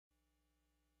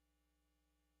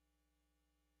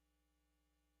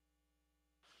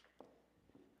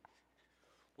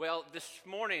Well, this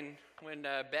morning when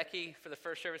Becky for the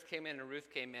first service came in and Ruth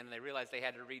came in and they realized they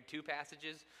had to read two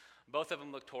passages, both of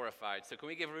them looked horrified. So can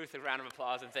we give Ruth a round of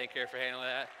applause and thank her for handling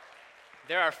that?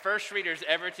 They're our first readers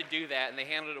ever to do that, and they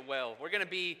handled it well. We're going to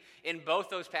be in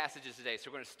both those passages today. So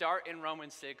we're going to start in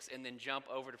Romans 6 and then jump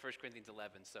over to 1 Corinthians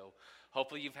 11. So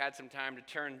hopefully you've had some time to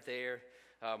turn there,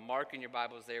 mark in your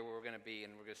Bibles there where we're going to be,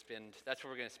 and that's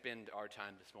where we're going to spend our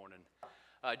time this morning.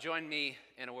 Join me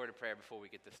in a word of prayer before we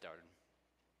get this started.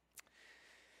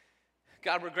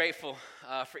 God, we're grateful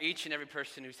for each and every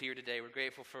person who's here today. We're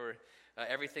grateful for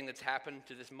everything that's happened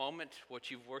to this moment, what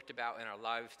you've worked about in our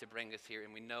lives to bring us here.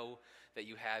 And we know that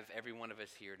you have every one of us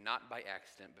here, not by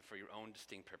accident, but for your own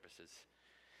distinct purposes.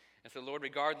 And so, Lord,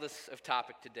 regardless of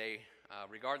topic today,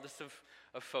 regardless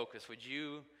of focus, would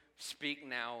you speak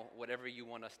now whatever you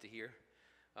want us to hear?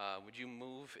 Would you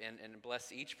move and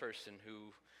bless each person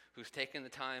who's taken the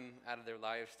time out of their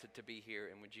lives to be here?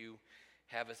 And would you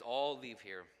have us all leave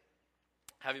here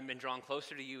having been drawn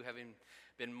closer to you, having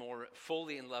been more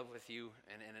fully in love with you,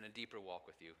 and in a deeper walk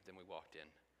with you than we walked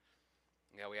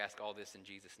in. God, we ask all this in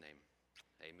Jesus' name.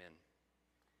 Amen.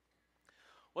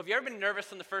 Well, have you ever been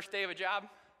nervous on the first day of a job?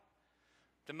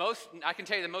 I can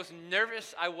tell you the most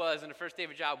nervous I was on the first day of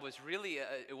a job was really,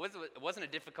 it wasn't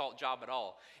a difficult job at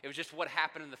all. It was just what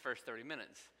happened in the first 30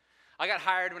 minutes. I got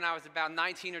hired when I was about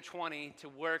 19 or 20 to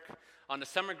work on the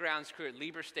summer grounds crew at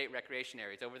Lieber State Recreation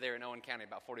Areas over there in Owen County,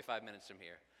 about 45 minutes from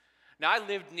here. Now, I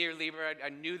lived near Lieber. I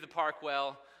knew the park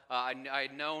well. I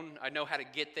know how to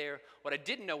get there. What I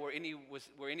didn't know where any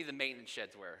of the maintenance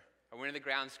sheds were or where any of the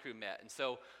grounds crew met. And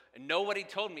so nobody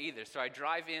told me either. So I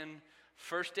drive in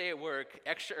first day at work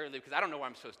extra early because I don't know where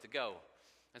I'm supposed to go.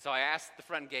 And so I asked the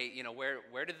front gate,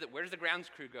 where does the grounds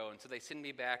crew go? And so they send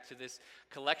me back to this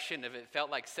collection of, it felt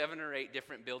like 7 or 8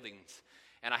 different buildings.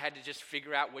 And I had to just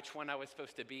figure out which one I was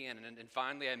supposed to be in. And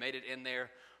finally I made it in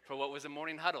there for what was a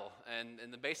morning huddle. And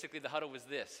basically the huddle was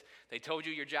this. They told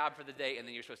you your job for the day and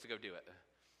then you're supposed to go do it.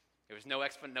 There was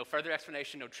no further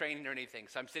explanation, no training or anything.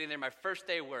 So I'm sitting there my first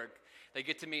day of work. They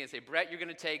get to me and say, Brett, you're going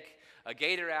to take a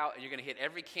gator out and you're going to hit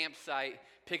every campsite,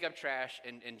 pick up trash,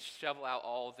 and shovel out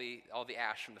all the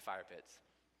ash from the fire pits.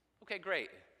 Okay, great.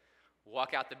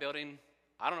 Walk out the building.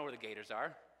 I don't know where the gators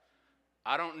are.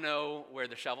 I don't know where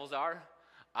the shovels are.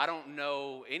 I don't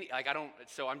know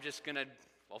so I'm just going to,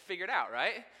 figure it out,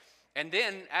 right? And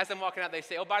then as I'm walking out, they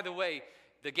say, oh, by the way,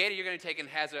 the gator you're going to take in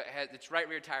has its right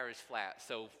rear tire is flat,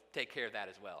 so take care of that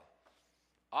as well.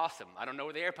 Awesome. I don't know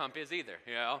where the air pump is either,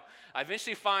 I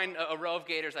eventually find a row of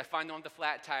gators. I find the one with the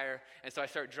flat tire, and so I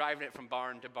start driving it from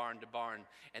barn to barn to barn.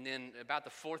 And then about the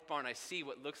 4th barn, I see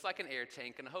what looks like an air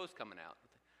tank and a hose coming out.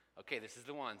 Okay, this is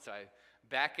the one. So I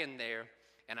back in there,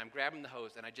 and I'm grabbing the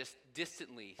hose, and I just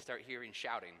distantly start hearing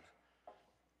shouting.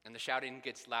 And the shouting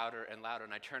gets louder and louder,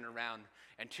 and I turn around,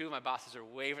 and 2 of my bosses are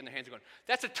waving their hands and going,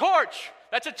 that's a torch!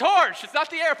 That's a torch! It's not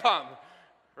the air pump!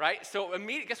 Right? So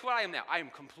immediately, guess what I am now? I am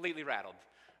completely rattled.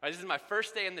 Right, this is my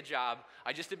first day in the job.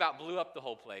 I just about blew up the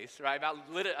whole place, right?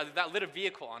 About lit a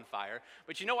vehicle on fire.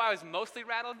 But you know why I was mostly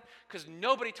rattled? Because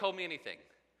nobody told me anything.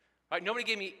 Right? Nobody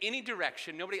gave me any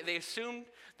direction. They assumed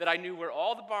that I knew where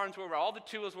all the barns were, where all the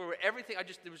tools were, where everything.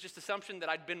 It was just assumption that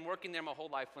I'd been working there my whole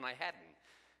life when I hadn't.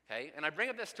 Okay? And I bring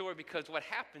up that story because what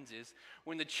happens is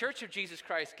when the Church of Jesus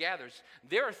Christ gathers,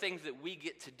 there are things that we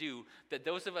get to do that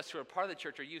those of us who are part of the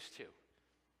church are used to.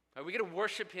 Right? We get to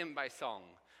worship him by song.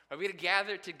 Right? We get to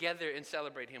gather together and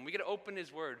celebrate him. We get to open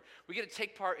his word. We get to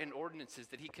take part in ordinances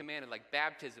that he commanded, like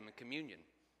baptism and communion.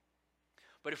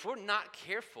 But if we're not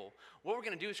careful, what we're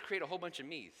going to do is create a whole bunch of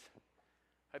me's.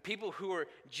 Right? People who are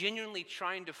genuinely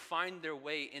trying to find their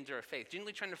way into our faith,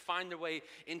 genuinely trying to find their way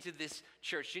into this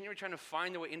church, genuinely trying to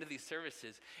find their way into these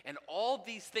services. And all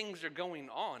these things are going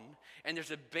on, and there's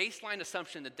a baseline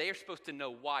assumption that they are supposed to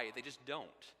know why. They just don't.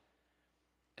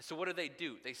 And so what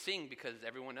do? They sing because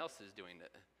everyone else is doing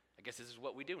it. I guess this is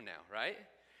what we do now, right?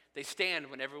 They stand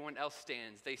when everyone else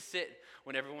stands. They sit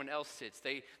when everyone else sits.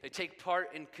 They take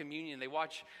part in communion. They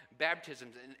watch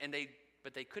baptisms,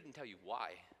 but they couldn't tell you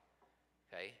why.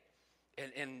 Okay,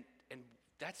 and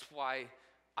that's why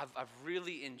I've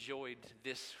really enjoyed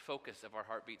this focus of our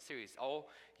Heartbeat series. All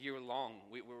year long,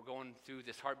 we're going through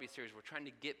this Heartbeat series. We're trying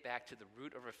to get back to the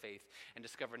root of our faith and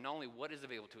discover not only what is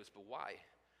available to us, but why.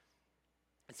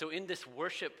 And so in this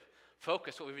worship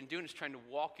focus, what we've been doing is trying to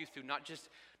walk you through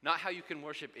not how you can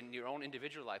worship in your own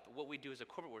individual life, but what we do as a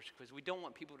corporate worship, because we don't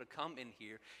want people to come in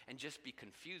here and just be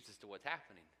confused as to what's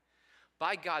happening.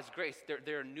 By God's grace,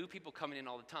 there are new people coming in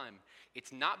all the time.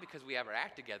 It's not because we have our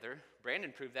act together.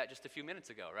 Brandon proved that just a few minutes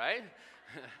ago, right?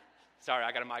 Sorry,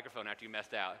 I got a microphone after you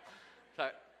messed out. So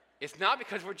It's not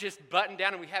because we're just buttoned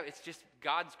down and it's just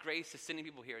God's grace is sending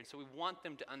people here. And so we want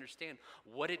them to understand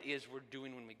what it is we're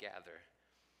doing when we gather.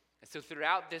 And so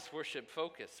throughout this worship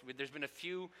focus, there's been a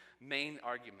few main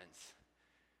arguments.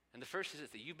 And the first is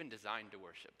that you've been designed to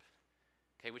worship.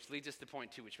 Okay, which leads us to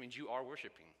point two, which means you are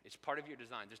worshiping. It's part of your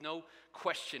design. There's no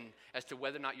question as to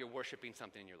whether or not you're worshiping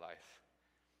something in your life.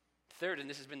 Third, and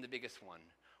this has been the biggest one,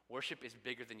 worship is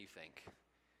bigger than you think.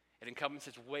 It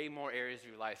encompasses way more areas of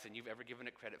your life than you've ever given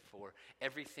it credit for.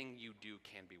 Everything you do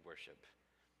can be worship.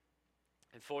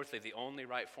 And fourthly, the only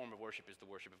right form of worship is the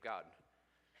worship of God.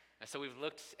 And so we've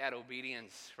looked at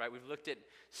obedience, right? We've looked at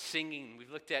singing.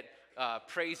 We've looked at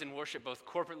praise and worship, both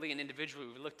corporately and individually.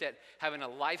 We've looked at having a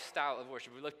lifestyle of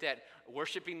worship. We looked at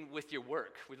worshiping with your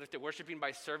work. We looked at worshiping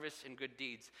by service and good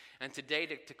deeds. And today,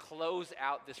 to close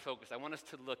out this focus, I want us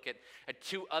to look at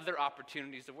two other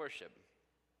opportunities to worship.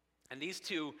 And these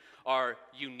two are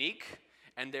unique,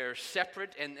 and they're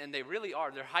separate, and they really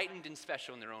are. They're heightened and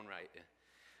special in their own right.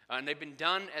 And they've been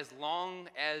done as long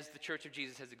as the Church of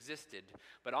Jesus has existed.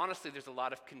 But honestly, there's a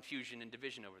lot of confusion and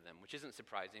division over them, which isn't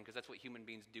surprising because that's what human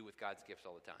beings do with God's gifts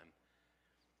all the time.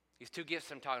 These two gifts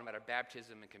I'm talking about are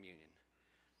baptism and communion.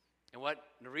 And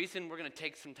the reason we're going to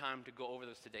take some time to go over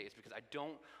those today is because I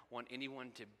don't want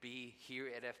anyone to be here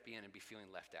at FBN and be feeling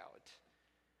left out.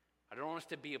 I don't want us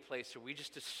to be a place where we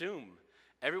just assume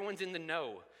everyone's in the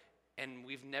know and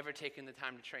we've never taken the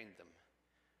time to train them.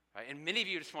 Right? And many of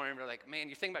you this morning are like, man,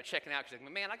 you're thinking about checking out because you're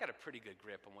like, man, I got a pretty good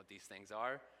grip on what these things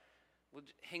are. Well,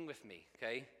 hang with me,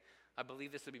 okay? I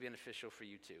believe this will be beneficial for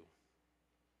you too.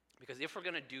 Because if we're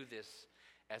going to do this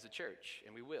as a church,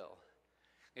 and we will,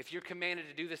 if you're commanded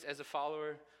to do this as a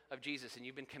follower of Jesus, and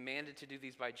you've been commanded to do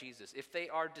these by Jesus, if they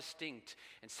are distinct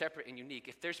and separate and unique,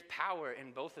 if there's power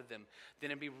in both of them, then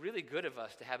it'd be really good of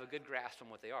us to have a good grasp on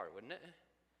what they are, wouldn't it?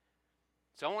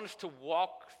 So I want us to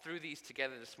walk through these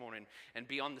together this morning and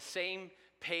be on the same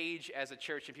page as a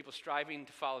church and people striving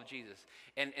to follow Jesus.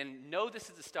 And know this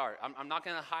is the start. I'm not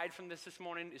going to hide from this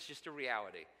morning. It's just a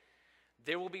reality.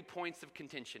 There will be points of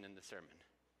contention in the sermon.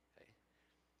 Okay?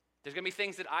 There's going to be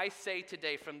things that I say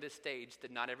today from this stage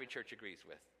that not every church agrees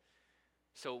with.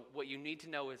 So what you need to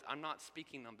know is I'm not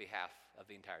speaking on behalf of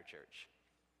the entire church.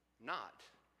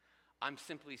 I'm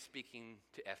simply speaking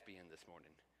to FBN this morning.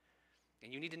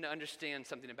 And you need to understand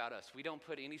something about us. We don't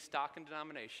put any stock in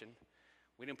denomination.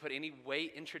 We don't put any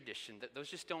weight in tradition. Those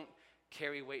just don't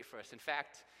carry weight for us. In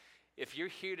fact, if you're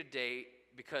here today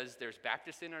because there's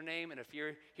Baptist in our name, and if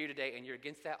you're here today and you're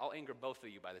against that, I'll anger both of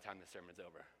you by the time the sermon's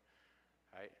over.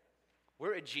 All right?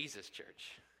 We're a Jesus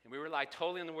church, and we rely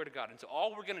totally on the Word of God. And so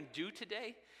all we're going to do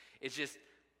today is just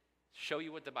show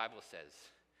you what the Bible says.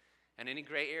 And any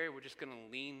gray area, we're just going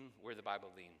to lean where the Bible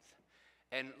leans.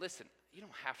 And listen, you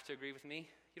don't have to agree with me.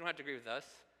 You don't have to agree with us.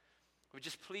 But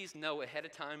just please know ahead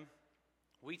of time,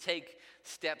 we take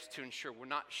steps to ensure we're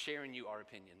not sharing you our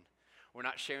opinion. We're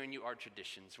not sharing you our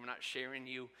traditions. We're not sharing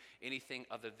you anything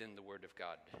other than the Word of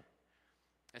God.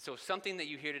 And so if something that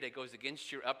you hear today goes against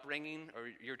your upbringing or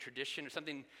your tradition, or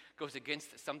something goes against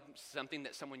something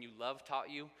that someone you love taught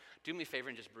you, do me a favor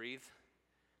and just breathe.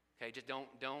 Okay, just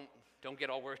don't get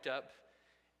all worked up.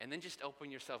 And then just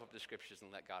open yourself up to the scriptures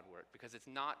and let God work, because it's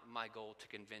not my goal to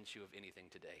convince you of anything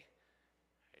today.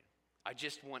 Right? I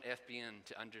just want FBN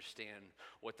to understand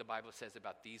what the Bible says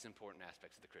about these important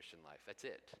aspects of the Christian life. That's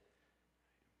it.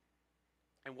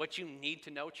 And what you need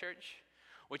to know, church,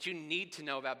 what you need to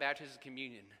know about baptism and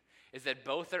communion is that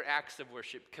both are acts of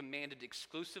worship commanded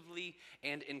exclusively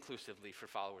and inclusively for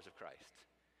followers of Christ.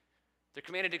 They're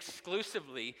commanded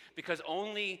exclusively because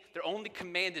they're only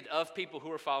commanded of people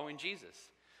who are following Jesus.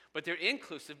 But they're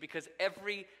inclusive because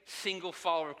every single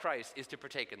follower of Christ is to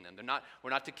partake in them. We're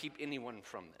not to keep anyone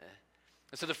from there.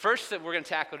 And so the first that we're going to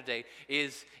tackle today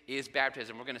is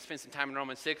baptism. We're going to spend some time in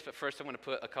Romans 6, but first I want to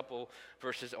put a couple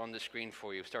verses on the screen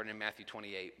for you, starting in Matthew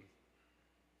 28.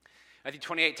 Matthew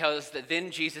 28 tells us that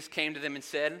then Jesus came to them and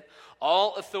said,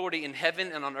 "All authority in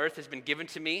heaven and on earth has been given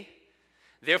to me.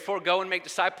 Therefore, go and make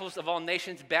disciples of all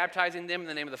nations, baptizing them in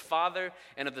the name of the Father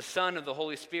and of the Son and of the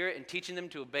Holy Spirit, and teaching them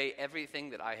to obey everything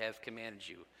that I have commanded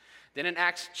you." Then in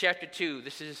Acts chapter 2,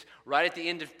 this is right at the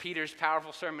end of Peter's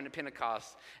powerful sermon at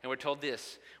Pentecost, and we're told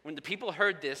this: when the people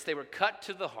heard this, they were cut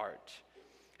to the heart,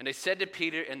 and they said to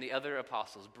Peter and the other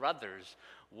apostles, "Brothers,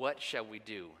 what shall we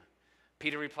do?"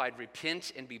 Peter replied,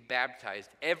 "Repent and be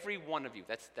baptized, every one of you,"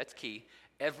 that's key,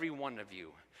 "every one of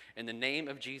you, in the name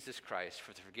of Jesus Christ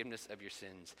for the forgiveness of your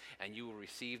sins, and you will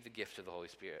receive the gift of the Holy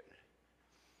Spirit."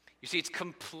 You see, it's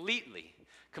completely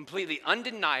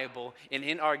undeniable and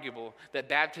inarguable that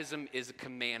baptism is a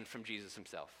command from Jesus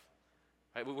himself.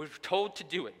 Right? We're told to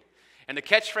do it. And the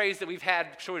catchphrase that we've had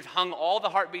sort of hung all the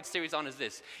Heartbeat series on is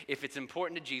this: if it's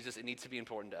important to Jesus, it needs to be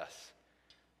important to us.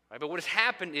 Right? But what has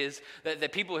happened is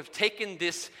that people have taken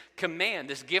this command,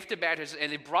 this gift of baptism,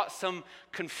 and they brought some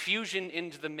confusion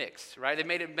into the mix, right? They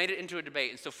made it into a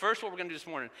debate. And so first what we're going to do this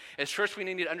morning is first we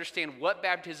need to understand what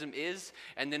baptism is,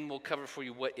 and then we'll cover for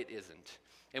you what it isn't.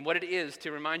 And what it is,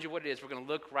 to remind you what it is, we're going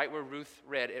to look right where Ruth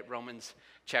read at Romans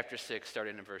chapter 6,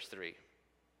 starting in verse 3.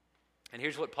 And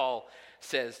here's what Paul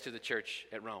says to the church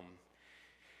at Rome.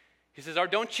 He says,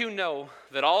 don't you know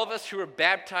that all of us who were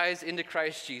baptized into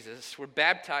Christ Jesus were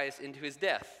baptized into his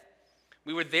death?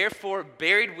 We were therefore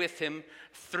buried with him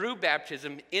through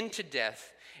baptism into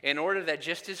death, in order that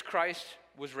just as Christ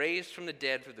was raised from the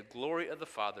dead through the glory of the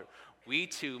Father, we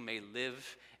too may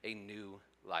live a new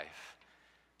life.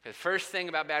 The first thing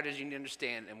about baptism you need to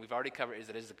understand, and we've already covered, is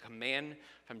that it is a command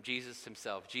from Jesus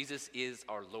himself. Jesus is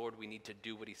our Lord. We need to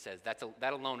do what he says.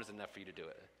 That alone is enough for you to do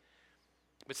it.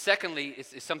 But secondly,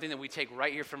 it's something that we take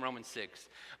right here from Romans 6.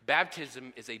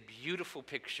 Baptism is a beautiful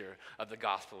picture of the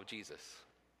gospel of Jesus.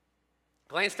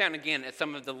 Glance down again at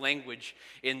some of the language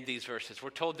in these verses.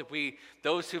 We're told that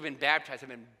those who've been baptized, have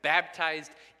been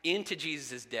baptized into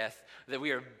Jesus' death, that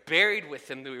we are buried with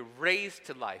him, that we are raised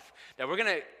to life. Now, we're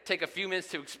going to take a few minutes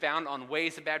to expound on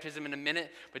ways of baptism in a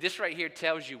minute, but this right here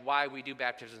tells you why we do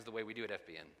baptisms the way we do at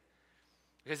FBN.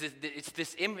 Because it's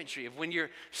this imagery of when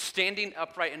you're standing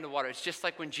upright in the water. It's just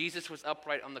like when Jesus was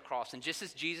upright on the cross. And just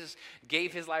as Jesus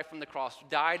gave his life on the cross,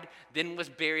 died, then was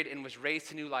buried, and was raised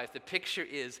to new life, the picture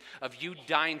is of you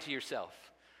dying to yourself.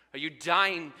 Are you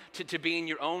dying to being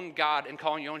your own God and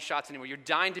calling your own shots anymore? You're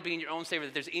dying to being your own Savior.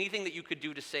 That there's anything that you could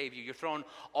do to save you. You're throwing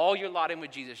all your lot in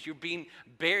with Jesus. You're being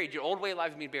buried. Your old way of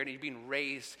life is being buried, and you're being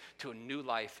raised to a new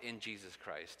life in Jesus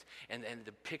Christ. And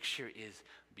the picture is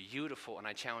beautiful, and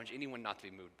I challenge anyone not to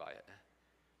be moved by it.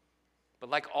 But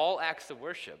like all acts of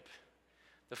worship,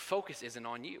 the focus isn't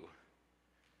on you.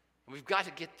 And we've got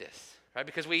to get this, right?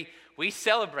 Because we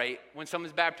celebrate when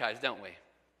someone's baptized, don't we?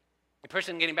 The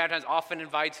person getting baptized often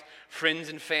invites friends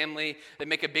and family. They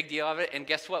make a big deal of it, and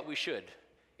guess what? We should.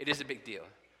 It is a big deal,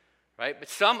 right? But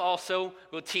some also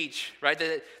will teach, right,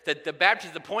 that the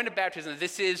baptism, the point of baptism,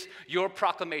 this is your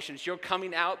proclamation. It's your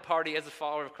coming out party as a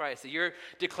follower of Christ. That you're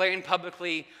declaring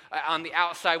publicly on the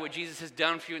outside what Jesus has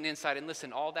done for you on the inside. And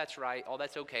listen, all that's right, all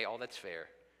that's okay, all that's fair.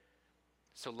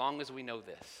 So long as we know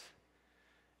this,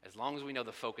 as long as we know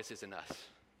the focus isn't us.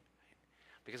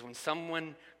 Because when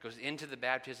someone goes into the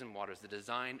baptism waters, the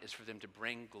design is for them to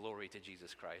bring glory to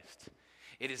Jesus Christ.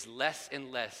 It is less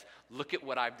and less, look at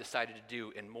what I've decided to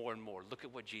do, and more, look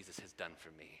at what Jesus has done for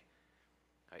me.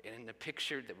 Right? And in the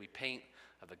picture that we paint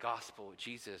of the gospel,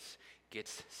 Jesus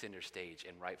gets center stage,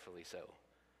 and rightfully so.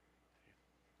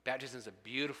 Baptism is a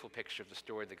beautiful picture of the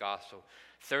story of the gospel.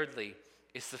 Thirdly,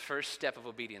 it's the first step of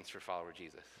obedience for follower of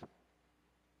Jesus.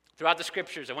 Throughout the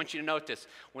scriptures, I want you to note this.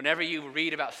 Whenever you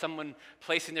read about someone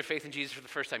placing their faith in Jesus for the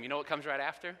first time, you know what comes right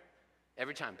after?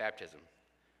 Every time, baptism.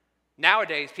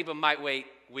 Nowadays, people might wait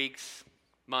weeks,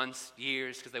 months,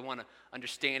 years, because they want to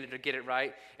understand it or get it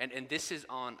right. And this is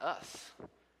on us.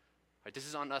 Right? This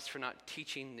is on us for not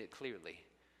teaching it clearly.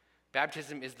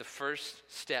 Baptism is the first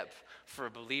step for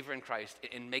a believer in Christ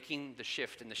in making the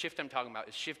shift. And the shift I'm talking about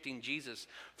is shifting Jesus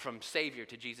from Savior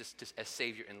to Jesus as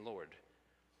Savior and Lord.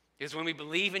 Because when we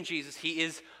believe in Jesus, he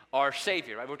is our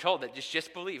Savior, right? We're told that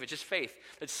just believe. It's just faith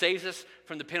that saves us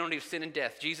from the penalty of sin and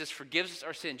death. Jesus forgives us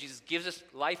our sin. Jesus gives us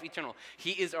life eternal.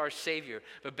 He is our Savior.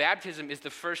 But baptism is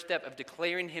the first step of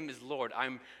declaring him as Lord.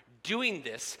 I'm doing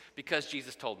this because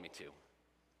Jesus told me to.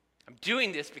 I'm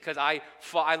doing this because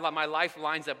my life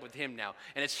lines up with him now.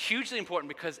 And it's hugely important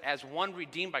because as one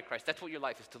redeemed by Christ, that's what your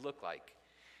life is to look like.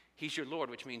 He's your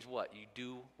Lord, which means what? You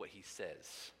do what he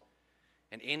says.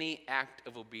 And any act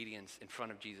of obedience in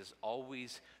front of Jesus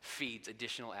always feeds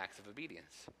additional acts of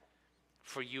obedience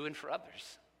for you and for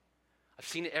others. I've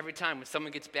seen it every time. When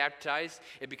someone gets baptized,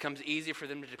 it becomes easier for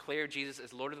them to declare Jesus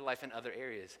as Lord of their life in other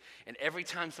areas. And every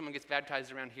time someone gets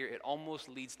baptized around here, it always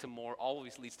leads to more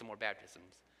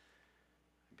baptisms.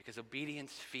 Because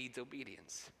obedience feeds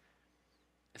obedience.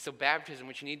 And so baptism,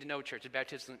 what you need to know, church, is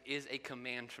baptism is a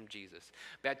command from Jesus.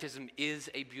 Baptism is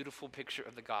a beautiful picture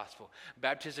of the gospel.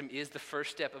 Baptism is the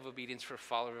first step of obedience for a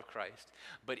follower of Christ.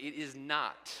 But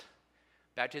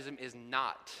baptism is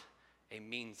not a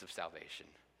means of salvation.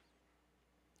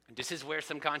 And this is where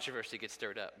some controversy gets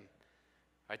stirred up.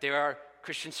 Right? There are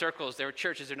Christian circles, there are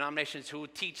churches, there are denominations who will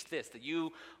teach this, that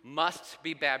you must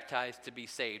be baptized to be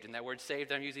saved. And that word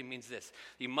saved I'm using means this.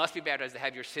 You must be baptized to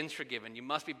have your sins forgiven. You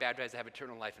must be baptized to have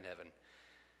eternal life in heaven.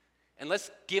 And let's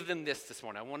give them this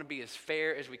morning. I want to be as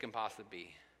fair as we can possibly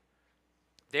be.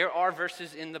 There are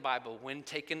verses in the Bible, when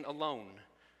taken alone,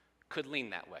 could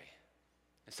lean that way.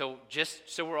 And so just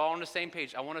so we're all on the same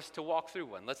page, I want us to walk through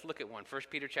one. Let's look at one. 1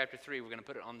 Peter chapter 3, we're going to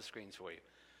put it on the screens for you.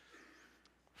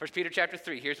 1 Peter chapter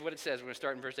 3, here's what it says. We're going to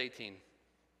start in verse 18.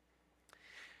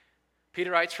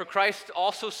 Peter writes, "For Christ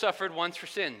also suffered once for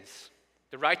sins,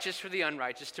 the righteous for the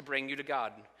unrighteous, to bring you to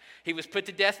God. He was put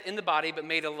to death in the body, but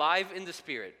made alive in the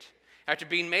spirit. After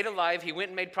being made alive, he went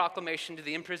and made proclamation to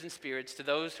the imprisoned spirits, to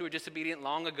those who were disobedient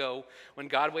long ago, when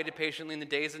God waited patiently in the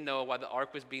days of Noah while the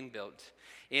ark was being built.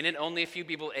 In it, only a few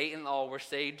people, 8 in all, were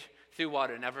saved through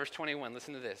water." Now, verse 21,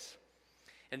 listen to this.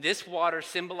 "And this water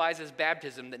symbolizes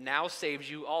baptism that now saves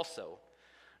you also.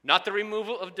 Not the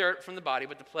removal of dirt from the body,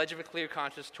 but the pledge of a clear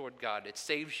conscience toward God. It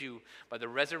saves you by the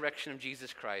resurrection of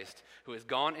Jesus Christ, who has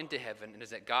gone into heaven and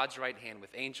is at God's right hand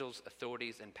with angels,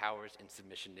 authorities, and powers in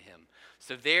submission to him."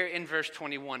 So there in verse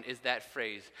 21 is that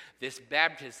phrase, this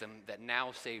baptism that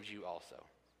now saves you also.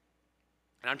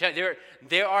 And I'm telling you,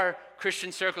 there are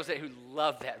Christian circles who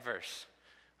love that verse.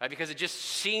 Right, because it just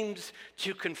seems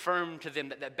to confirm to them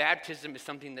that baptism is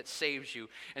something that saves you.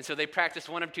 And so they practice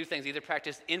one of two things. Either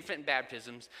practice infant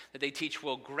baptisms that they teach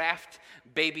will graft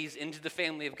babies into the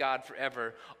family of God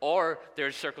forever, or there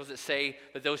are circles that say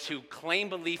that those who claim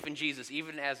belief in Jesus,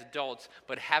 even as adults,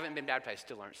 but haven't been baptized,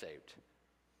 still aren't saved.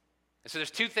 And so there's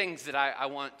two things that I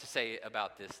want to say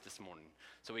about this morning,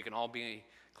 so we can all be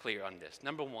clear on this.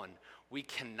 Number one, we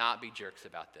cannot be jerks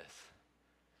about this.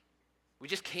 We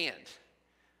just can't.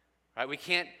 Right? We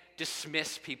can't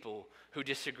dismiss people who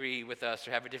disagree with us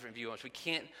or have a different view on us. We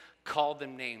can't call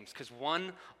them names, because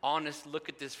one honest look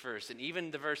at this verse, and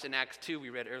even the verse in Acts 2 we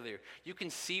read earlier, you can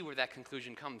see where that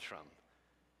conclusion comes from.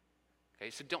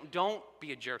 Okay, so don't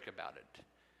be a jerk about it.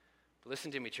 But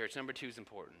listen to me, church. Number 2 is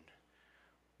important.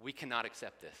 We cannot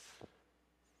accept this.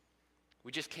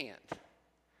 We just can't.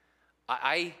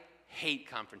 I hate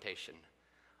confrontation.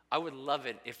 I would love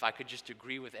it if I could just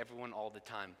agree with everyone all the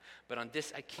time. But on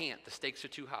this, I can't. The stakes are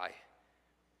too high.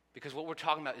 Because what we're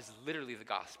talking about is literally the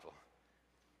gospel.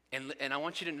 And I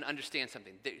want you to understand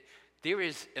something. There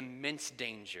is immense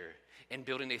danger in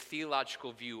building a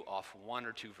theological view off 1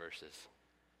 or 2 verses.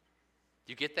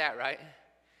 You get that, right?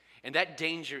 And that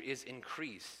danger is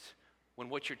increased when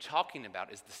what you're talking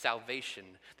about is the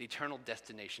salvation, the eternal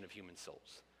destination of human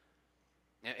souls.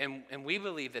 And we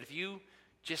believe that if you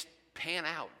just pan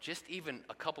out just even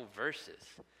a couple verses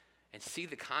and see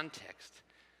the context,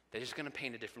 that is going to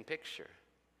paint a different picture.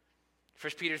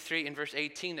 1 Peter 3 in verse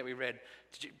 18 that we read,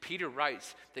 Peter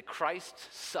writes that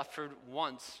Christ suffered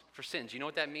once for sins. You know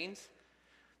what that means?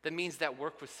 That means that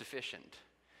work was sufficient.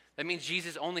 That means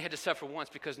Jesus only had to suffer once,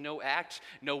 because no act,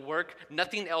 no work,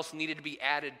 nothing else needed to be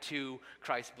added to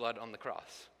Christ's blood on the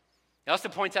cross. It also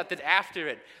points out that after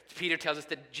it, Peter tells us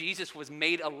that Jesus was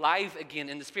made alive again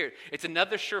in the Spirit. It's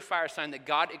another surefire sign that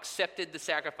God accepted the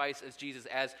sacrifice of Jesus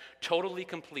as totally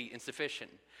complete and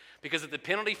sufficient. Because if the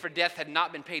penalty for death had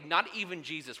not been paid, not even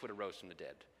Jesus would have rose from the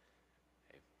dead.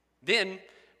 Okay. Then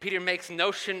Peter makes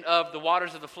notion of the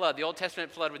waters of the flood, the Old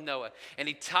Testament flood with Noah, and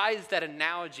he ties that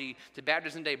analogy to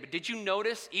baptism day. But did you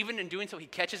notice, even in doing so, he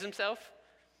catches himself?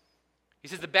 He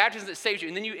says, the baptism that saves you,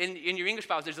 and then you in your English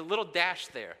Bibles, there's a little dash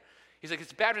there. He's like,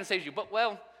 it's baptism that saves you, but,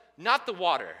 well, not the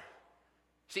water.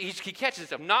 See, he catches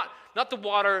himself. Not the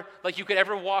water like you could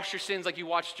ever wash your sins, like you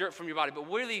wash dirt from your body, but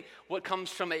really what comes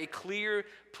from a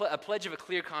pledge of a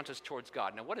clear conscience towards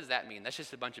God. Now, what does that mean? That's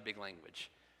just a bunch of big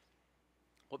language.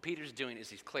 What Peter's doing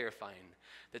is he's clarifying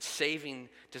that saving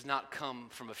does not come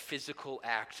from a physical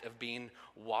act of being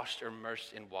washed or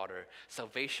immersed in water.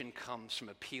 Salvation comes from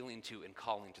appealing to and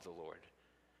calling to the Lord.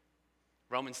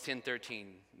 Romans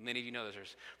 10:13, many of you know this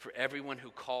verse. For everyone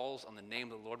who calls on the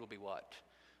name of the Lord will be what?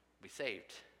 Will be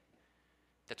saved.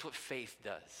 That's what faith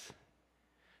does.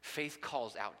 Faith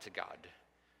calls out to God.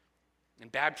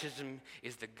 And baptism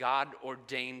is the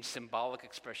God-ordained symbolic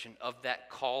expression of that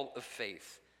call of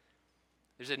faith.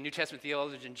 There's a New Testament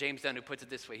theologian, James Dunn, who puts it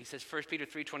this way. He says 1 Peter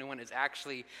 3:21 is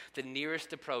actually the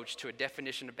nearest approach to a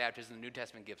definition of baptism the New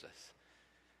Testament gives us.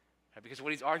 Right? Because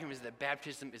what he's arguing is that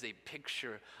baptism is a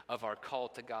picture of our call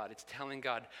to God. It's telling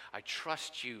God, I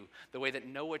trust you the way that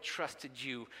Noah trusted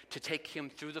you to take him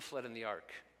through the flood in the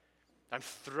ark. I'm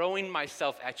throwing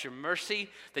myself at your mercy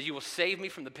that you will save me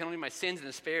from the penalty of my sins and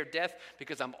the despair of death,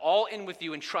 because I'm all in with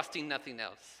you and trusting nothing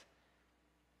else.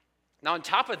 Now, on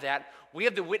top of that, we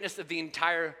have the witness of the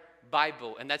entire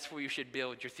Bible, and that's where you should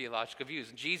build your theological views.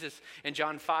 And Jesus in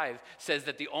John 5 says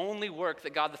that the only work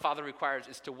that God the Father requires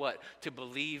is to what? To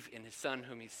believe in his Son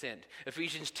whom he sent.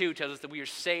 Ephesians 2 tells us that we are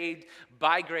saved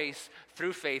by grace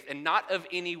through faith and not of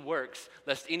any works,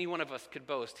 lest any one of us could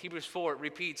boast. Hebrews 4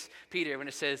 repeats Peter when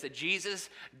it says that Jesus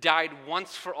died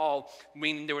once for all,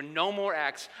 meaning there were no more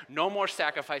acts, no more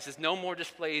sacrifices, no more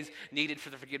displays needed for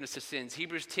the forgiveness of sins.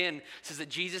 Hebrews 10 says that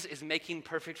Jesus is making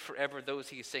perfect forever those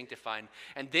he is sanctifying.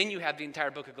 And then you have the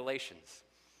entire book of Galatians,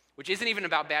 which isn't even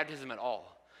about baptism at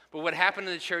all. But what happened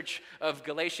in the church of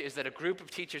Galatia is that a group of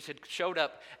teachers had showed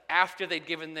up after they'd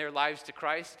given their lives to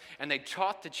Christ, and they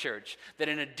taught the church that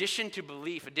in addition to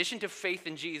belief, addition to faith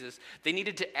in Jesus, they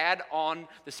needed to add on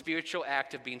the spiritual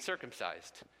act of being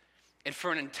circumcised. And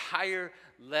for an entire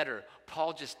letter,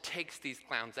 Paul just takes these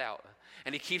clowns out.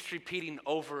 And he keeps repeating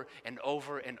over and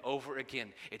over and over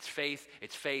again. It's faith,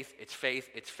 it's faith, it's faith,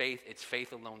 it's faith, it's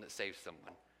faith alone that saves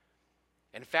someone.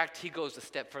 In fact, he goes a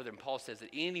step further, and Paul says that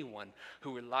anyone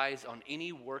who relies on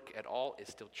any work at all is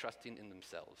still trusting in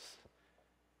themselves.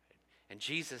 And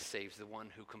Jesus saves the one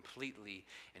who completely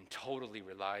and totally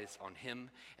relies on him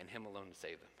and him alone to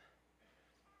save them.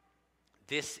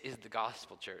 This is the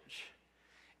gospel, church.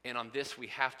 And on this, we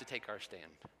have to take our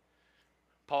stand.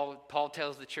 Paul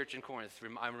tells the church in Corinth,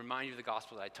 I remind you of the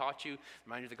gospel that I taught you,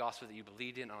 remind you of the gospel that you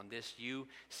believed in. On this, you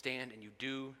stand and you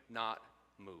do not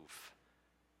move.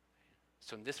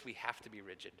 So in this, we have to be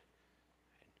rigid.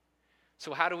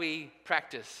 So how do we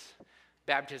practice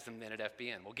baptism then at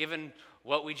FBN? Well, given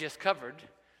what we just covered,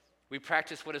 we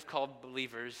practice what is called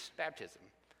believers' baptism,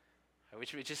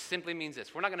 which just simply means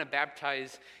this. We're not going to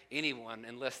baptize anyone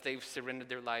unless they've surrendered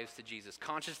their lives to Jesus,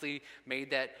 consciously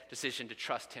made that decision to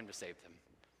trust him to save them.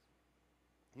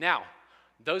 Now,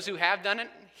 those who have done it,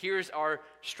 here's our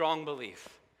strong belief.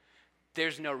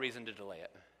 There's no reason to delay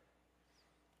it.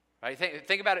 Right?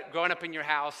 Think about it growing up in your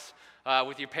house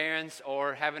with your parents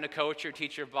or having a coach or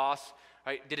teacher or boss.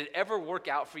 Right? Did it ever work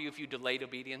out for you if you delayed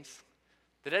obedience?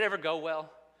 Did it ever go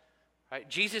well? Right?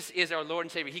 Jesus is our Lord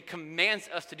and Savior. He commands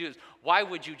us to do this. Why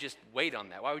would you just wait on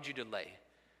that? Why would you delay?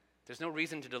 There's no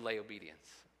reason to delay obedience.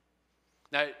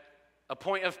 Now, a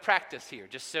point of practice here,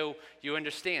 just so you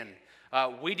understand.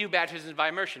 We do baptisms by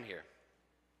immersion here.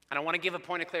 And I want to give a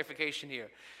point of clarification here.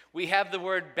 We have the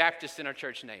word Baptist in our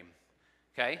church name,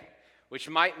 okay? Which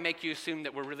might make you assume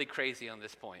that we're really crazy on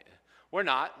this point. We're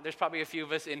not. There's probably a few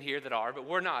of us in here that are, but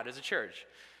we're not as a church.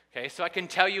 Okay, so I can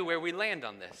tell you where we land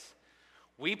on this.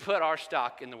 We put our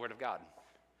stock in the Word of God.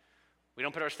 We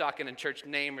don't put our stock in a church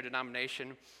name or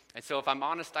denomination. And so if I'm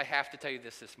honest, I have to tell you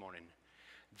this morning.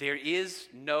 There is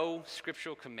no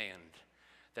scriptural command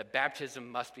that baptism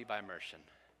must be by immersion.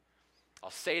 I'll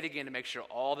say it again to make sure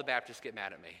all the Baptists get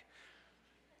mad at me.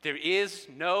 There is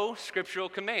no scriptural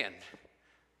command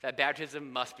that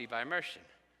baptism must be by immersion.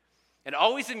 It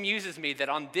always amuses me that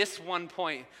on this one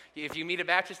point, if you meet a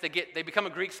Baptist, they become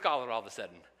a Greek scholar all of a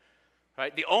sudden.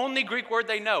 Right? The only Greek word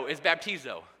they know is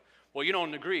baptizo. Well, you know,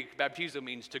 in the Greek, baptizo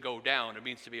means to go down. It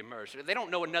means to be immersed. They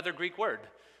don't know another Greek word,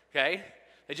 okay?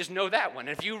 They just know that one.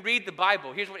 And if you read the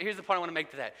Bible, here's the point I want to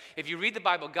make to that. If you read the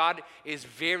Bible, God is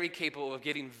very capable of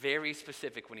getting very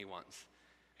specific when he wants.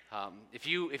 If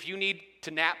you need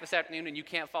to nap this afternoon and you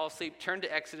can't fall asleep, turn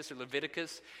to Exodus or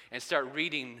Leviticus and start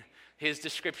reading his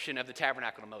description of the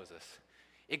tabernacle of Moses.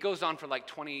 It goes on for like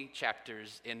 20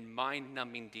 chapters in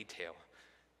mind-numbing detail,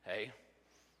 okay?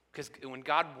 Because when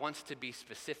God wants to be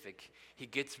specific, he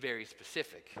gets very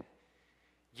specific.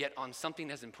 Yet on something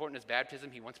as important as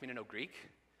baptism, he wants me to know Greek.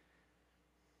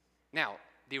 Now,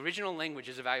 the original language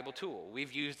is a valuable tool.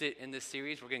 We've used it in this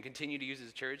series. We're going to continue to use it as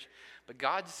a church. But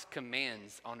God's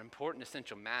commands on important,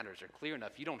 essential matters are clear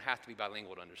enough. You don't have to be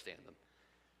bilingual to understand them.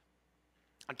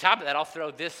 On top of that, I'll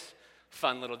throw this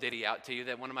fun little ditty out to you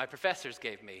that one of my professors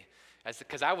gave me.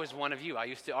 Because I was one of you. I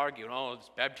used to argue, oh, it's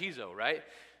baptizo, right?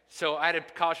 So I had a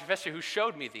college professor who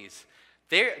showed me these.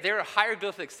 There are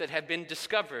hieroglyphics that have been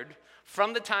discovered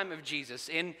from the time of Jesus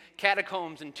in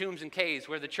catacombs and tombs and caves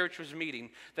where the church was meeting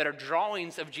that are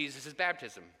drawings of Jesus'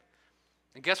 baptism.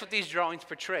 And guess what these drawings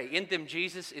portray? In them,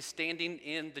 Jesus is standing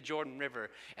in the Jordan River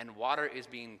and water is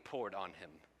being poured on him.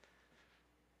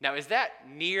 Now, is that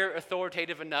near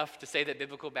authoritative enough to say that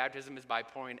biblical baptism is by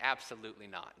pouring? Absolutely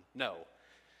not. No.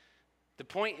 The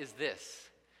point is this.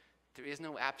 There is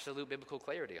no absolute biblical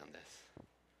clarity on this.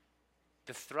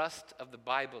 The thrust of the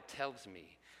Bible tells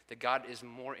me that God is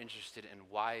more interested in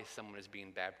why someone is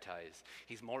being baptized.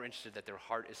 He's more interested that their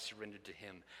heart is surrendered to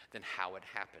him than how it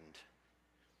happened.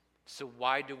 So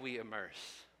why do we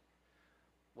immerse?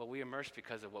 Well, we immerse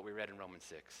because of what we read in Romans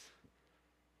 6.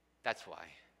 That's why.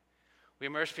 We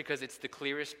immerse because it's the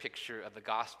clearest picture of the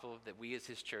gospel that we as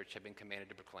his church have been commanded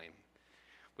to proclaim.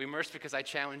 We immerse because I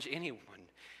challenge anyone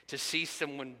to see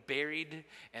someone buried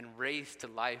and raised to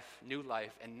life, new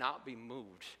life, and not be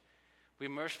moved. We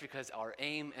immerse because our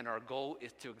aim and our goal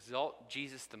is to exalt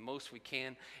Jesus the most we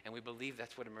can, and we believe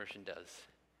that's what immersion does.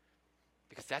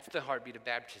 Because that's the heartbeat of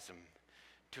baptism,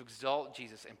 to exalt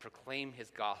Jesus and proclaim his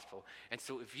gospel. And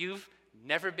so if you've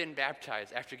never been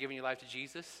baptized after giving your life to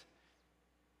Jesus,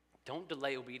 don't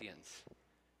delay obedience.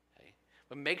 Okay?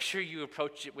 But make sure you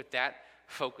approach it with that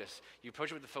focus. You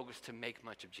approach it with the focus to make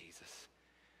much of Jesus.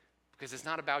 Because it's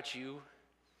not about you.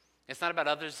 It's not about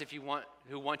others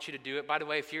who want you to do it. By the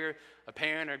way, if you're a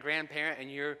parent or a grandparent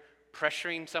and you're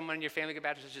pressuring someone in your family to get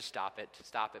baptized, just stop it.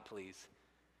 Stop it, please.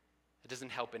 It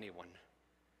doesn't help anyone.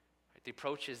 Right? The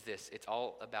approach is this. It's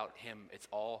all about him. It's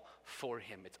all for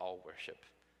him. It's all worship.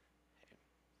 Okay.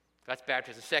 That's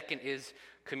baptism. Second is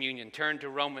communion. Turn to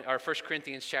 1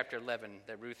 Corinthians chapter 11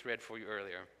 that Ruth read for you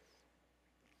earlier.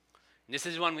 And this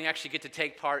is one we actually get to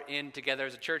take part in together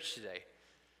as a church today.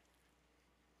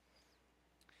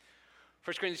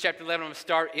 1 Corinthians chapter 11, I'm going to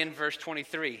start in verse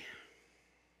 23.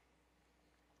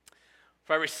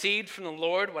 For I received from the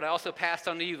Lord what I also passed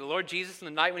on to you. The Lord Jesus, in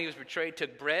the night when he was betrayed,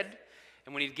 took bread,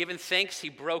 and when he had given thanks, he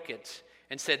broke it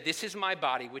and said, "This is my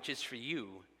body, which is for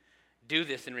you. Do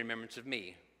this in remembrance of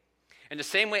me." In the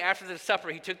same way, after the supper,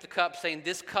 he took the cup, saying,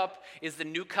 "This cup is the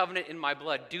new covenant in my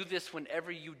blood. Do this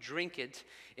whenever you drink it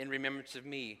in remembrance of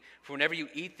me. For whenever you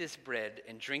eat this bread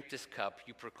and drink this cup,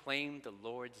 you proclaim the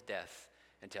Lord's death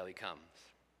until he comes."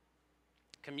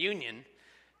 Communion,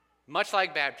 much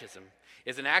like baptism,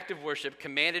 is an act of worship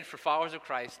commanded for followers of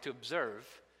Christ to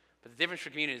observe. But the difference for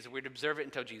communion is we're to observe it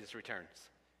until Jesus returns.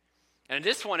 And in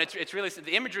this one, it's really,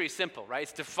 the imagery is simple, right?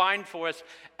 It's defined for us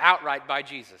outright by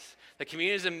Jesus. The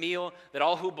communion is a meal that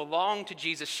all who belong to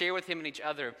Jesus share with him and each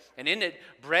other. And in it,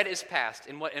 bread is passed.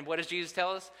 And what does Jesus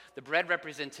tell us? The bread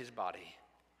represents his body.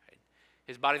 Right?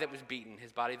 His body that was beaten,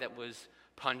 his body that was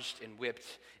punched and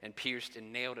whipped and pierced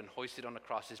and nailed and hoisted on the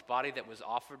cross, his body that was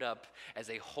offered up as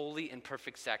a holy and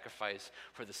perfect sacrifice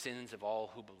for the sins of all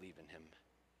who believe in him.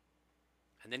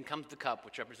 And then comes the cup,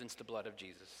 which represents the blood of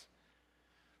Jesus.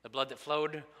 The blood that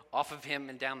flowed off of him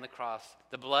and down the cross.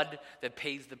 The blood that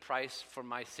pays the price for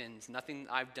my sins. Nothing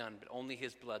I've done, but only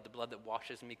his blood, the blood that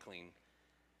washes me clean.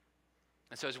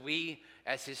 And so as we,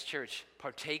 as his church,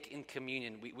 partake in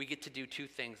communion, we get to do two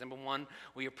things. Number one,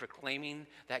 we are proclaiming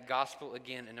that gospel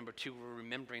again. And number two, we're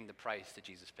remembering the price that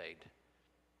Jesus paid.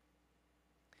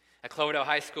 At Cloverdale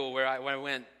High School, where I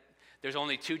went, there's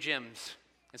only 2 gyms.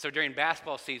 And so during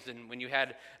basketball season, when you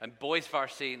had a boys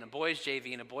varsity and a boys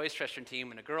JV and a boys freshman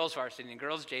team and a girls varsity and a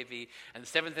girls JV and the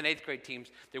 7th and 8th grade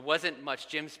teams, there wasn't much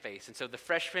gym space. And so the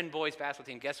freshman boys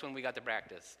basketball team, guess when we got to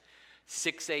practice?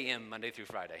 6 a.m. Monday through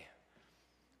Friday.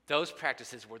 Those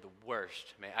practices were the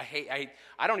worst, man.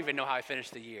 I don't even know how I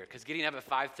finished the year, because getting up at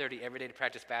 5:30 every day to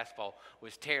practice basketball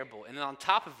was terrible. And then on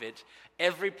top of it,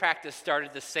 every practice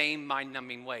started the same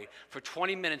mind-numbing way. For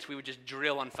 20 minutes, we would just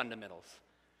drill on fundamentals.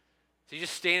 So you're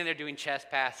just standing there doing chest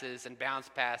passes and bounce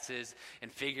passes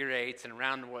and figure eights and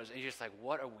round the words, and you're just like,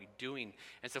 what are we doing?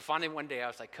 And so finally one day I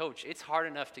was like, Coach, it's hard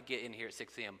enough to get in here at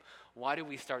 6 a.m. Why do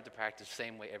we start the practice the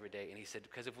same way every day? And he said,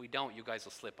 because if we don't, you guys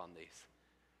will slip on these.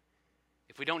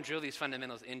 If we don't drill these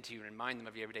fundamentals into you and remind them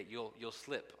of you every day, you'll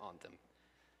slip on them.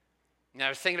 And I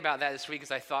was thinking about that this week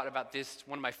as I thought about this,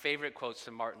 one of my favorite quotes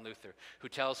from Martin Luther, who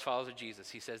tells followers of Jesus.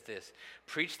 He says this: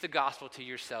 preach the gospel to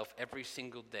yourself every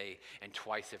single day and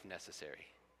twice if necessary.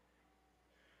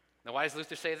 Now, why does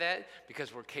Luther say that?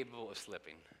 Because we're capable of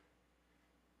slipping.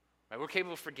 Right? We're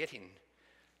capable of forgetting.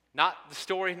 Not the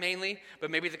story mainly,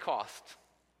 but maybe the cost.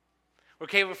 We're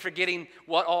capable of forgetting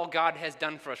what all God has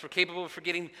done for us. We're capable of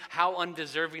forgetting how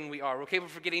undeserving we are. We're capable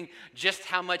of forgetting just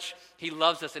how much he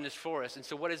loves us and is for us. And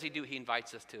so what does he do? He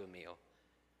invites us to a meal.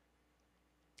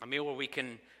 A meal where we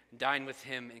can dine with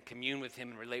him and commune with him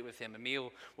and relate with him. A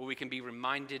meal where we can be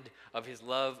reminded of his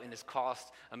love and his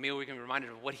cost. A meal where we can be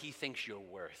reminded of what he thinks you're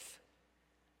worth.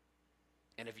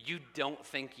 And if you don't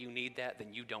think you need that,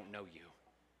 then you don't know you.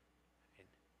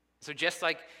 So just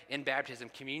like in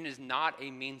baptism, communion is not a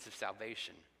means of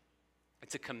salvation.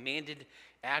 It's a commanded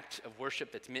act of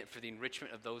worship that's meant for the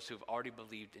enrichment of those who have already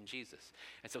believed in Jesus.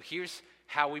 And so here's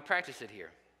how we practice it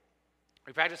here.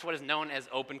 We practice what is known as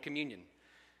open communion.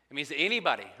 It means that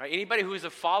anybody, right, anybody who is a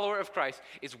follower of Christ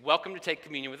is welcome to take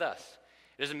communion with us.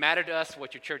 It doesn't matter to us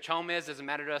what your church home is. It doesn't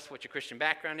matter to us what your Christian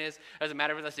background is. It doesn't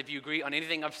matter to us if you agree on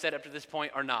anything I've said up to this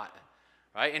point or not.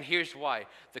 Right? And here's why.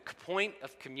 The point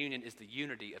of communion is the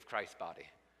unity of Christ's body.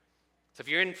 So if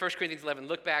you're in 1 Corinthians 11,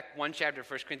 look back one chapter,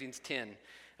 1 Corinthians 10.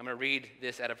 I'm going to read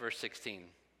this out of verse 16.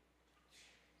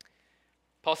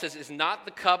 Paul says, is not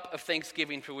the cup of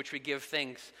thanksgiving for which we give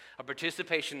thanks a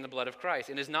participation in the blood of Christ?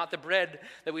 And is not the bread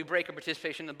that we break a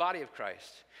participation in the body of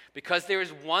Christ? Because there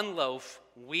is one loaf,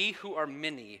 we who are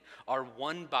many are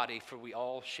one body, for we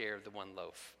all share the one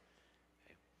loaf.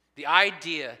 The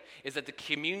idea is that the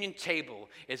communion table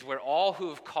is where all who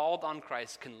have called on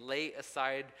Christ can lay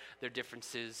aside their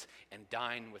differences and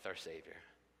dine with our Savior.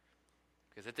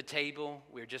 Because at the table,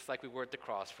 we're just like we were at the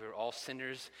cross. We're all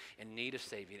sinners in need of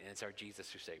saving, and it's our Jesus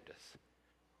who saved us.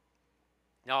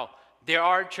 Now, there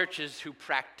are churches who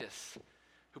practice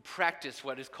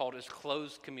what is called as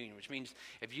closed communion, which means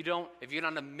if you're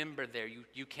not a member there,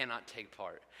 you cannot take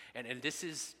part. And this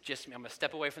is just, I'm going to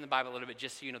step away from the Bible a little bit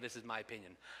just so you know this is my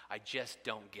opinion. I just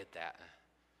don't get that.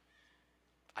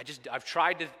 I've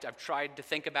tried to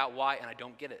think about why, and I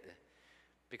don't get it.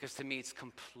 Because to me, it's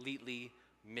completely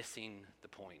missing the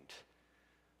point.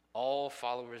 All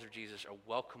followers of Jesus are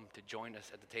welcome to join us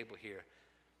at the table here.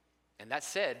 And that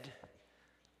said,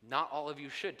 not all of you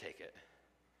should take it.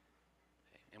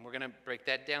 And we're going to break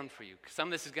that down for you. Some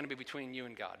of this is going to be between you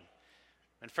and God.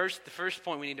 And the first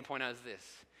point we need to point out is this.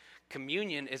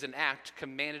 Communion is an act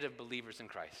commanded of believers in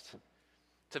Christ.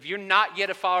 So if you're not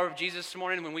yet a follower of Jesus this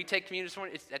morning, when we take communion this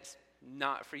morning, that's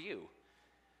not for you.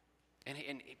 And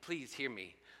please hear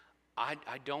me.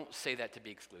 I don't say that to be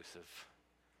exclusive.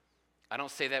 I don't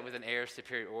say that with an air of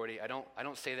superiority. I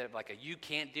don't say that like you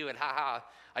can't do it, ha ha.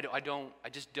 I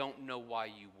just don't know why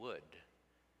you would.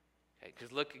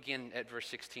 Because look again at verse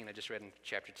 16 I just read in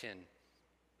chapter 10.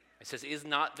 It says, is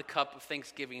not the cup of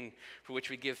thanksgiving for which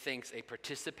we give thanks a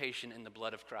participation in the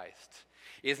blood of Christ?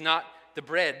 Is not the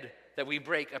bread that we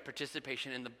break a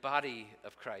participation in the body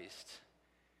of Christ?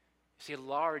 See, a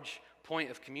large point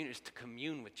of communion is to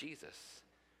commune with Jesus.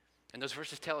 And those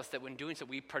verses tell us that when doing so,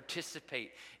 we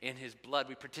participate in his blood.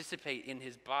 We participate in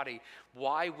his body.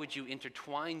 Why would you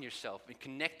intertwine yourself and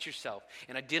connect yourself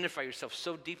and identify yourself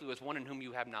so deeply with one in whom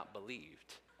you have not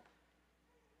believed?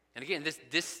 And again,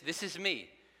 this is me,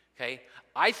 okay?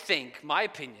 I think, my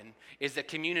opinion, is that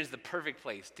communion is the perfect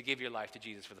place to give your life to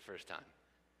Jesus for the first time.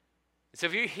 So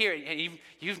if you're here and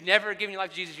you've never given your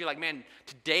life to Jesus, you're like, man,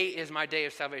 today is my day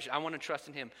of salvation. I want to trust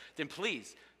in him. Then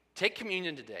please, take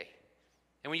communion today.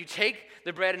 And when you take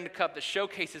the bread and the cup that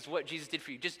showcases what Jesus did for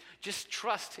you, just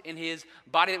trust in his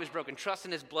body that was broken, trust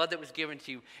in his blood that was given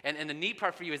to you. And the neat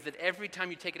part for you is that every time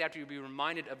you take it after, you'll be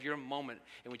reminded of your moment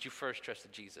in which you first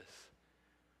trusted Jesus.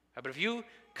 But if you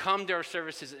come to our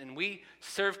services and we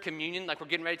serve communion like we're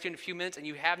getting ready to in a few minutes and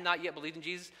you have not yet believed in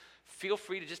Jesus, feel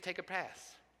free to just take a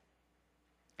pass.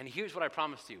 And here's what I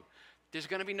promise you. There's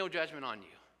going to be no judgment on you.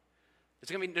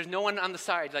 There's no one on the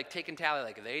side like taking tally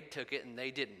like they took it and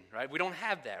they didn't, right? We don't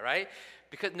have that, right?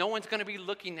 Because no one's going to be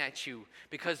looking at you,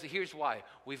 because here's why.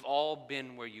 We've all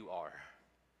been where you are.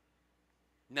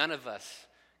 None of us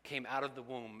came out of the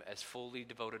womb as fully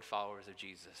devoted followers of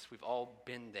Jesus. We've all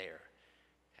been there.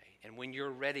 Okay? And when you're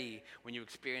ready, when you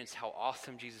experience how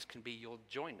awesome Jesus can be, you'll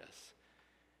join us.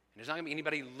 And there's not going to be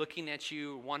anybody looking at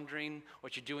you, wondering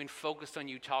what you're doing, focused on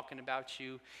you, talking about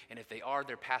you. And if they are,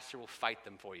 their pastor will fight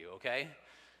them for you, okay?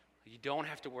 You don't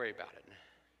have to worry about it.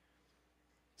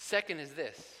 Second is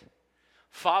this.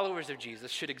 Followers of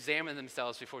Jesus should examine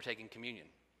themselves before taking communion.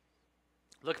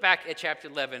 Look back at chapter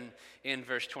 11 in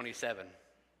verse 27.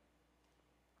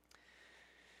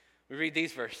 We read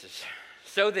these verses.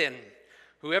 So then,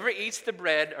 whoever eats the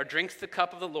bread or drinks the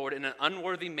cup of the Lord in an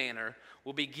unworthy manner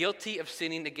will be guilty of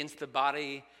sinning against the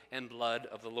body and blood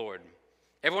of the Lord.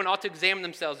 Everyone ought to examine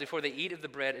themselves before they eat of the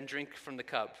bread and drink from the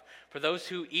cup. For those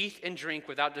who eat and drink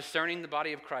without discerning the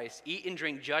body of Christ eat and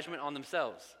drink judgment on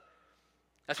themselves.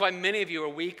 That's why many of you are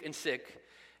weak and sick,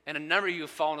 and a number of you have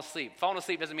fallen asleep. Falling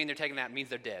asleep doesn't mean they're taking a nap, it means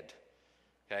they're dead.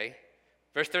 Okay?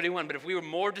 Verse 31, but if we were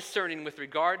more discerning with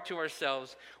regard to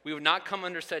ourselves, we would not come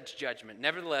under such judgment.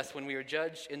 Nevertheless, when we are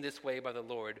judged in this way by the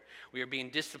Lord, we are being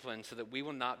disciplined so that we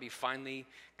will not be finally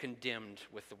condemned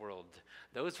with the world.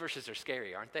 Those verses are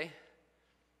scary, aren't they?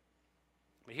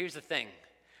 But here's the thing.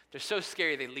 They're so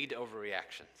scary they lead to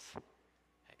overreactions.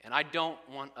 And I don't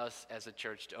want us as a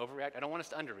church to overreact. I don't want us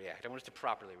to underreact. I want us to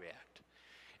properly react.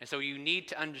 And so you need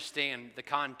to understand the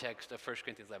context of 1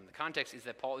 Corinthians 11. The context is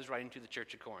that Paul is writing to the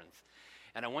church of Corinth.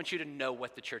 And I want you to know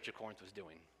what the church of Corinth was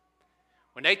doing.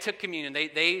 When they took communion,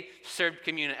 they served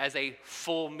communion as a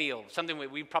full meal, something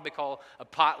we probably call a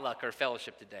potluck or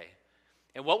fellowship today.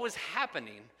 And what was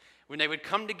happening when they would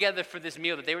come together for this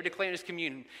meal that they were declaring as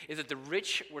communion is that the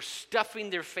rich were stuffing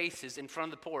their faces in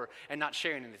front of the poor and not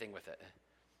sharing anything with it.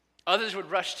 Others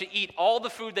would rush to eat all the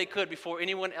food they could before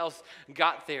anyone else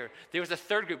got there. There was a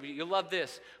third group, you'll love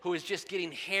this, who was just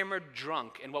getting hammered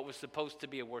drunk in what was supposed to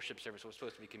be a worship service, what was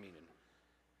supposed to be communion.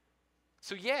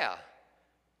 So yeah,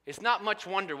 it's not much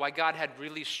wonder why God had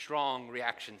really strong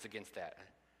reactions against that.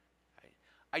 Right?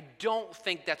 I don't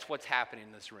think that's what's happening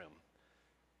in this room.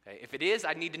 Okay? If it is,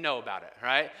 I need to know about it,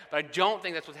 right? But I don't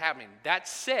think that's what's happening. That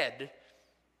said,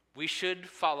 we should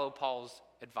follow Paul's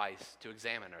advice to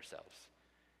examine ourselves.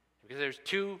 Because there's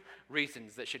two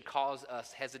reasons that should cause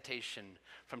us hesitation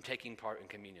from taking part in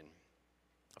communion.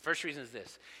 The first reason is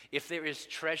this: if there is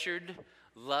treasured,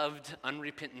 loved,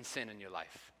 unrepentant sin in your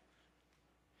life.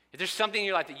 If there's something in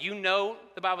your life that you know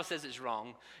the Bible says is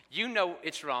wrong, you know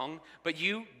it's wrong, but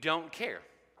you don't care.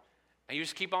 And you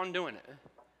just keep on doing it.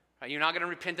 Right? You're not going to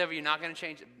repent of it. You're not going to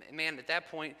change it. Man, at that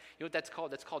point, you know what that's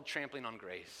called? That's called trampling on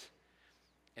grace.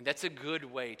 And that's a good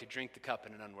way to drink the cup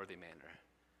in an unworthy manner.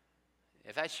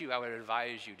 If that's you, I would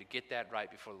advise you to get that right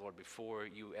before the Lord before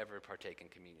you ever partake in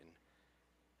communion.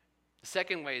 The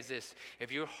second way is this: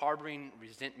 if you're harboring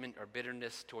resentment or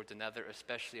bitterness towards another,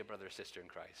 especially a brother or sister in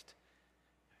Christ,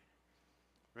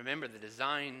 remember the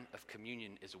design of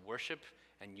communion is worship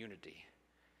and unity.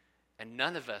 And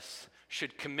none of us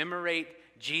should commemorate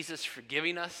Jesus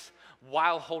forgiving us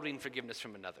while holding forgiveness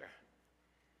from another.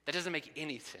 That doesn't make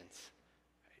any sense.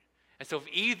 And so if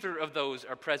either of those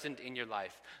are present in your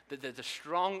life, the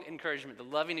strong encouragement, the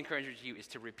loving encouragement to you is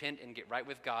to repent and get right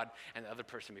with God and the other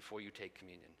person before you take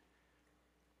communion.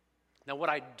 Now, what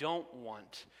I don't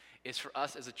want is for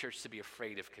us as a church to be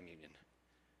afraid of communion.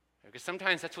 Because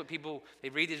sometimes that's what people, they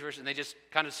read these verses and they just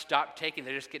kind of stop taking,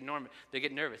 they just get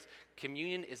nervous.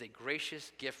 Communion is a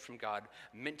gracious gift from God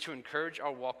meant to encourage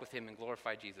our walk with Him and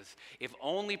glorify Jesus. If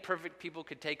only perfect people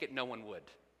could take it, no one would.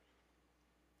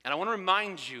 And I want to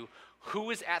remind you who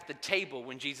was at the table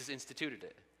when Jesus instituted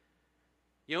it.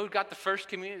 You know who got the first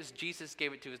communion? It was Jesus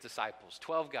gave it to His disciples,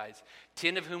 12 guys,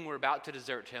 10 of whom were about to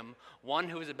desert Him, one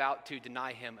who was about to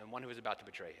deny Him, and one who was about to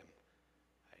betray Him.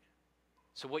 Right?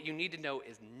 So what you need to know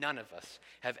is none of us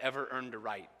have ever earned a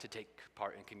right to take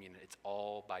part in communion. It's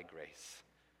all by grace.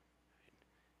 Right?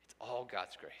 It's all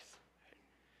God's grace.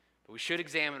 But we should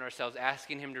examine ourselves,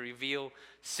 asking Him to reveal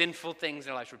sinful things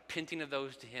in our lives, repenting of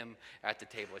those to Him at the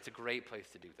table. It's a great place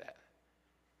to do that.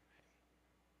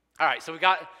 All right, so we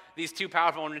got these two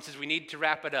powerful ordinances. We need to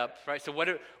wrap it up, right? So what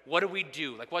do we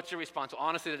do? Like, what's your response? Well,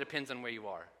 honestly, that depends on where you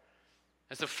are.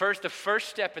 And so the first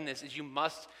step in this is you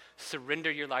must surrender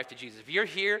your life to Jesus. If you're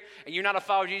here and you're not a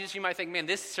follower of Jesus, you might think, man,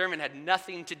 this sermon had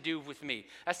nothing to do with me.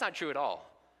 That's not true at all.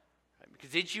 Right?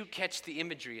 Because did you catch the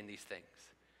imagery in these things?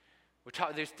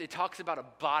 It talks about a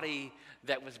body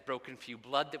that was broken for you,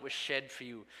 blood that was shed for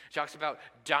you. It talks about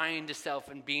dying to self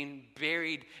and being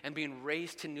buried and being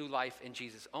raised to new life in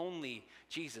Jesus. Only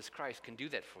Jesus Christ can do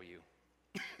that for you.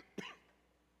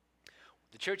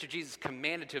 The Church of Jesus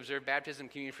commanded to observe baptism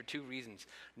and communion for two reasons.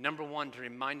 Number one, to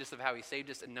remind us of how He saved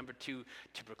us, and number two,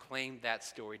 to proclaim that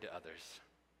story to others.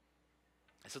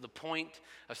 And so the point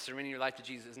of surrendering your life to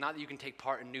Jesus is not that you can take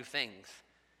part in new things.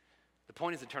 The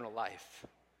point is eternal life.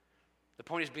 The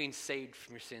point is being saved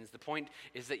from your sins. The point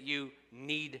is that you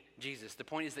need Jesus. The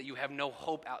point is that you have no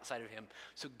hope outside of Him.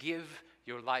 So give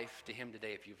your life to Him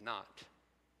today if you've not.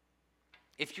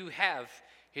 If you have,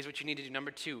 here's what you need to do. Number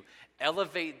two,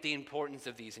 elevate the importance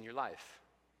of these in your life.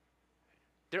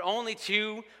 There are only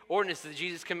two ordinances that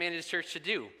Jesus commanded His church to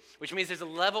do, which means there's a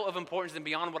level of importance and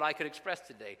beyond what I could express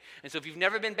today. And so if you've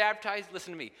never been baptized,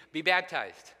 listen to me. Be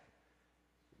baptized.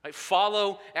 Right,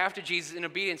 follow after Jesus in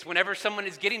obedience. Whenever someone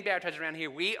is getting baptized around here,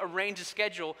 we arrange a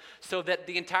schedule so that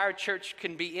the entire church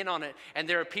can be in on it. And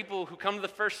there are people who come to the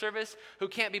first service who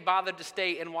can't be bothered to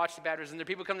stay and watch the baptism. And there are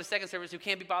people who come to the second service who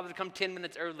can't be bothered to come 10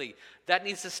 minutes early. That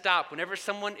needs to stop. Whenever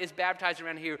someone is baptized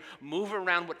around here, move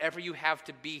around whatever you have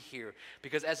to be here.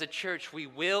 Because as a church, we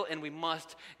will and we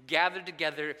must gather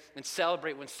together and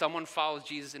celebrate when someone follows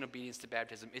Jesus in obedience to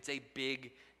baptism. It's a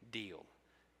big deal.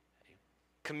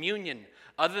 Communion,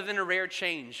 other than a rare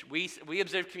change, we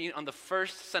observe communion on the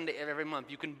first Sunday of every month.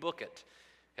 You can book it,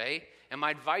 okay? And my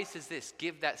advice is this: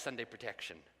 give that Sunday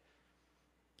protection.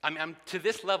 I'm to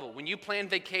this level. When you plan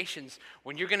vacations,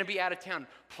 when you're going to be out of town,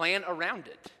 plan around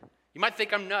it. You might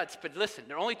think I'm nuts, but listen,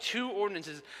 there are only two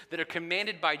ordinances that are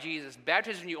commanded by Jesus.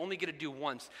 Baptism you only get to do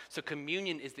once, so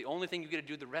communion is the only thing you get to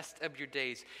do the rest of your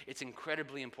days. It's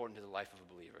incredibly important to the life of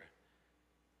a believer.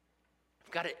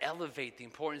 We've got to elevate the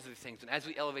importance of these things. And as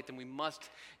we elevate them, we must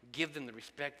give them the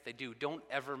respect they do. Don't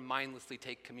ever mindlessly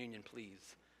take communion,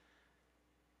 please.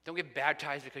 Don't get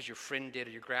baptized because your friend did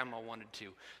or your grandma wanted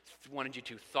you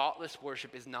to. Thoughtless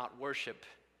worship is not worship.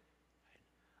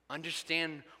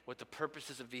 Understand what the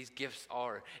purposes of these gifts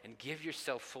are and give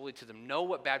yourself fully to them. Know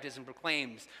what baptism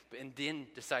proclaims and then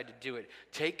decide to do it.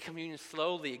 Take communion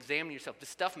slowly. Examine yourself. This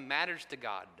stuff matters to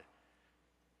God.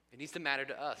 It needs to matter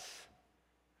to us.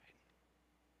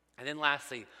 And then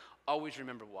lastly, always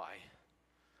remember why.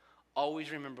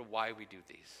 Always remember why we do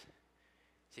these.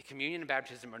 See, communion and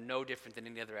baptism are no different than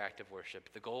any other act of worship.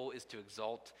 The goal is to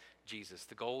exalt Jesus.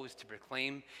 The goal is to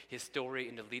proclaim his story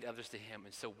and to lead others to him.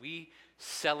 And so we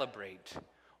celebrate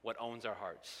what owns our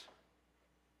hearts.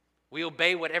 We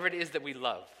obey whatever it is that we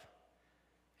love.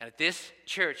 And at this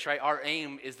church, right, our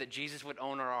aim is that Jesus would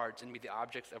own our hearts and be the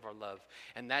objects of our love.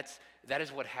 And that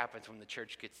is what happens when the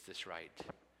church gets this right.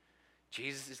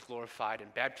 Jesus is glorified,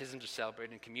 and baptisms are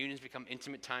celebrated, and communions become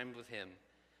intimate times with him.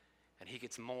 And he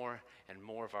gets more and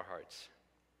more of our hearts.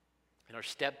 And our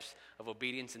steps of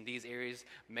obedience in these areas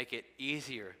make it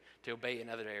easier to obey in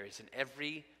other areas. And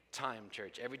every time,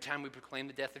 church, every time we proclaim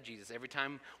the death of Jesus, every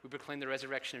time we proclaim the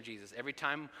resurrection of Jesus, every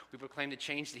time we proclaim the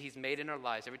change that he's made in our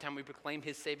lives, every time we proclaim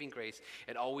his saving grace,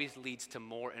 it always leads to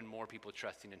more and more people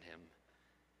trusting in him.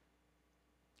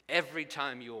 Every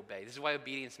time you obey, this is why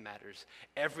obedience matters.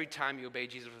 Every time you obey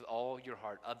Jesus with all your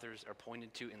heart, others are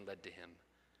pointed to and led to him.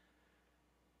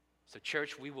 So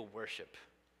church, we will worship.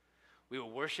 We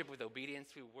will worship with obedience.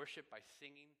 We will worship by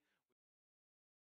singing.